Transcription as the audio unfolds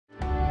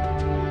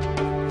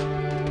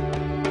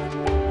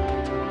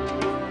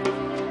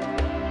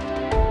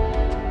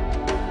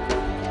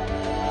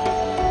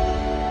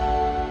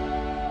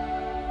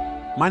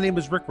My name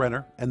is Rick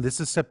Renner, and this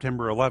is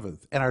September 11th,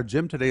 and our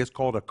gym today is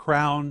called A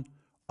Crown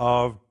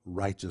of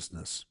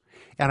Righteousness.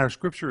 And our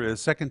scripture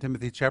is 2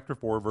 Timothy chapter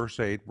 4, verse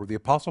 8, where the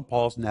Apostle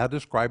Paul is now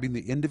describing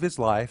the end of his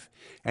life,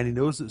 and he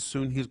knows that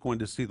soon he's going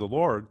to see the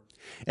Lord.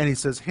 And he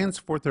says,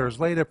 henceforth there is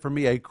laid up for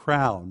me a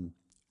crown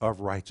of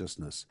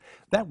righteousness.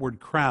 That word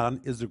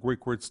crown is the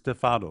Greek word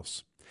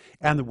stephanos.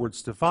 And the word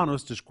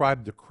stephanos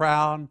described the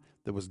crown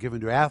that was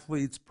given to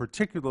athletes,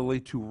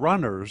 particularly to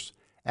runners,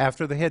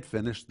 after they had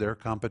finished their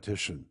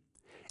competition.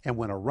 And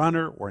when a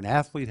runner or an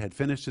athlete had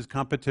finished his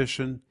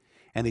competition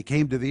and he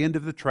came to the end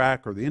of the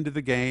track or the end of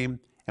the game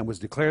and was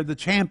declared the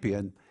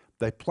champion,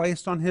 they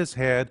placed on his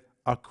head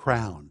a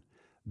crown.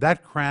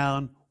 That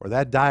crown or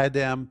that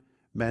diadem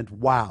meant,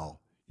 wow,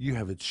 you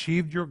have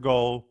achieved your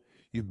goal,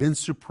 you've been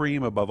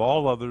supreme above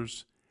all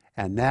others,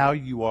 and now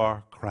you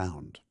are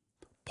crowned.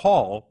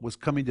 Paul was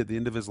coming to the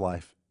end of his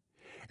life,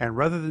 and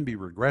rather than be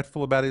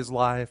regretful about his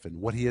life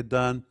and what he had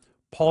done,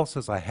 Paul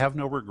says, I have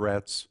no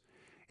regrets.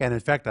 And in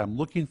fact, I'm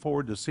looking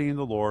forward to seeing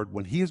the Lord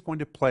when he is going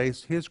to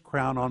place his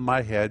crown on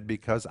my head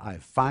because I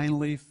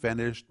finally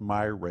finished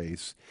my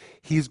race.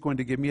 He's going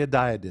to give me a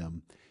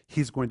diadem.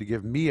 He's going to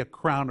give me a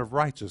crown of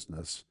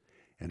righteousness.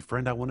 And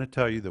friend, I want to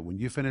tell you that when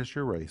you finish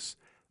your race,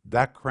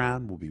 that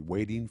crown will be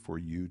waiting for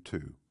you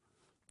too.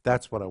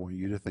 That's what I want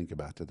you to think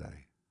about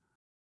today.